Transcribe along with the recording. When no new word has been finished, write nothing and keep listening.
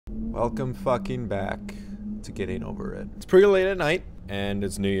Welcome fucking back to Getting Over It. It's pretty late at night, and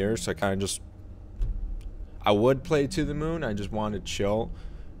it's New Year's, so I would play To the Moon, I just wanted to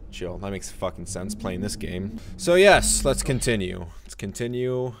chill. That makes fucking sense, playing this game. So yes, let's continue.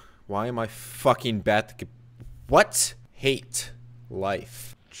 Why am I fucking bad? What? Hate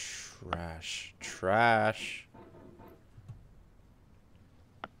life. Trash.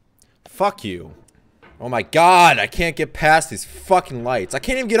 Fuck you. Oh my god, I can't get past these fucking lights. I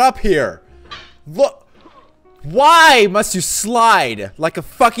can't even get up here. Look. Why must you slide like a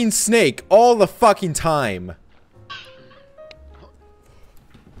fucking snake all the fucking time?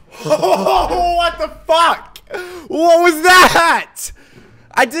 Oh, what the fuck? What was that?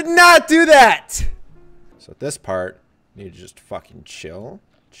 I did not do that. So this part, you need to just fucking chill.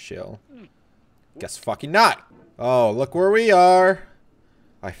 Guess fucking not. Oh, look where we are.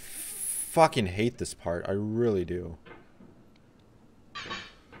 I fucking hate this part. I really do.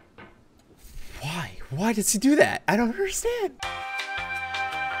 Why? Why does he do that? I don't understand.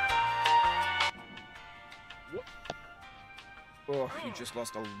 Oh, you just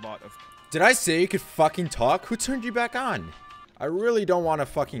lost a lot of... Did I say you could fucking talk? Who turned you back on? I really don't want to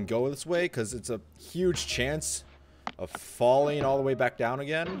fucking go this way because it's a huge chance of falling all the way back down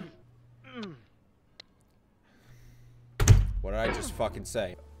again. What did I just fucking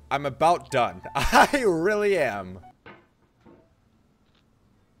say? I'm about done. I really am.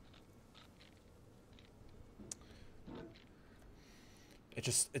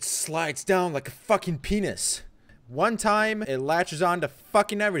 It slides down like a fucking penis. One time, it latches on to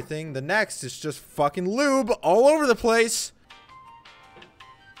fucking everything. The next, is just fucking lube all over the place.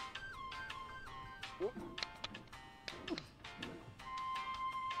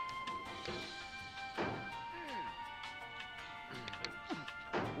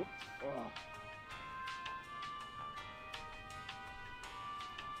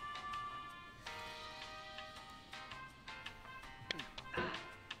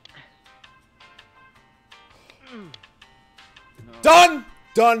 Done.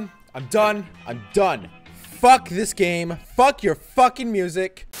 I'm done. Fuck this game. Fuck your fucking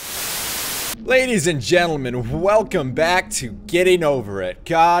music. Ladies and gentlemen, welcome back to Getting Over It.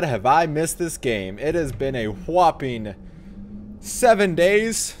 God, have I missed this game. It has been a whopping 7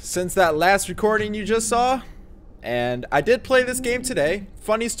 days since that last recording you just saw. And I did play this game today.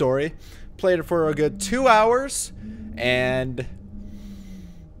 Funny story. Played it for a good 2 hours. And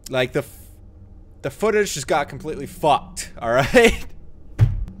like the footage just got completely fucked, alright?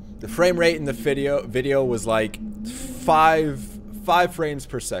 The frame rate in the video was like 5 frames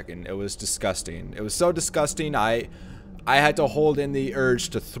per second. It was disgusting. It was so disgusting, I had to hold in the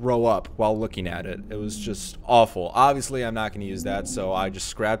urge to throw up while looking at it. It was just awful. Obviously, I'm not going to use that, so I just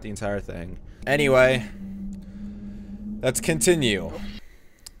scrapped the entire thing. Anyway, let's continue.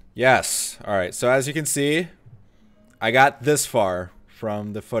 Yes, alright, so as you can see, I got this far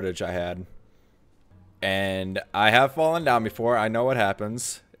from the footage I had. And I have fallen down before. I know what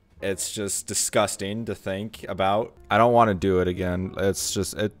happens. It's just disgusting to think about. I don't want to do it again. It's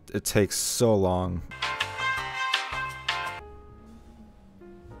just, it takes so long.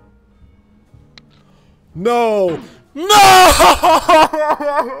 No! No!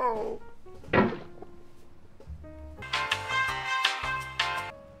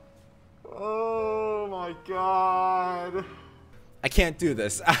 Oh my god. I can't do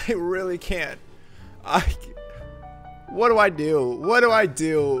this. I really can't. What do I do? What do I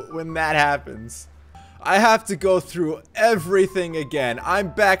do when that happens? I have to go through everything again. I'm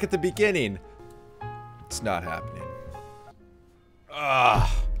back at the beginning. It's not happening. Ugh.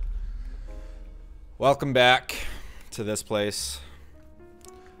 Welcome back to this place.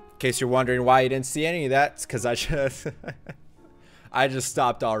 In case you're wondering why you didn't see any of that, it's because I just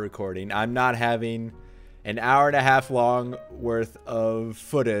stopped all recording. I'm not having an hour and a half long worth of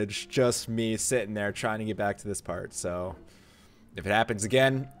footage, just me sitting there trying to get back to this part. So if it happens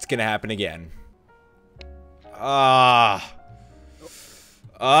again, it's gonna happen again.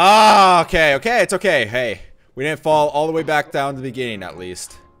 Okay, it's okay. Hey, we didn't fall all the way back down to the beginning, at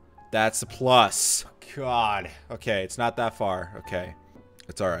least. That's a plus. God. Okay, it's not that far. Okay.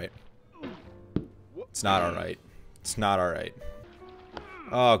 It's alright. It's not alright. It's not alright.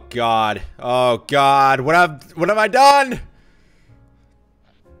 Oh god. Oh god. What have I done?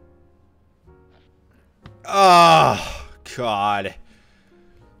 Oh god.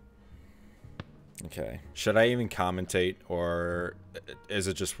 Okay. Should I even commentate, or is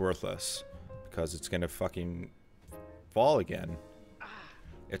it just worthless? Because it's gonna fucking fall again.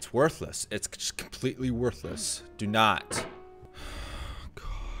 It's worthless. It's just completely worthless. Do not.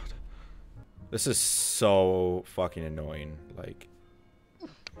 God. This is so fucking annoying. Like,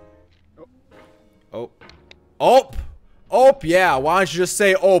 Ope! Ope, yeah. Why don't you just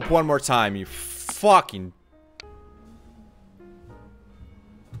say ope one more time, you fucking...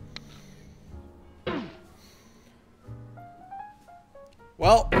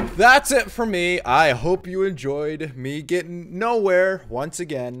 Well, that's it for me. I hope you enjoyed me getting nowhere once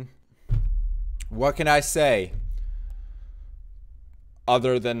again. What can I say?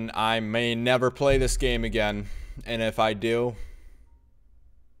 Other than I may never play this game again. And if I do...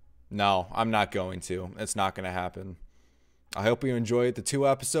 No, I'm not going to. It's not going to happen. I hope you enjoyed the 2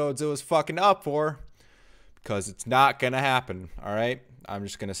 episodes it was fucking up for. Because it's not going to happen, alright? I'm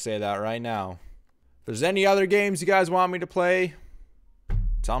just going to say that right now. If there's any other games you guys want me to play,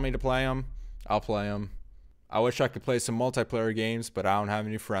 tell me to play them. I'll play them. I wish I could play some multiplayer games, but I don't have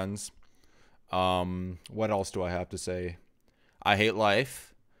any friends. What else do I have to say? I hate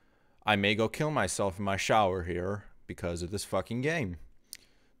life. I may go kill myself in my shower here because of this fucking game.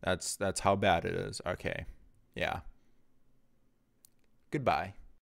 That's how bad it is. Okay. Yeah. Goodbye.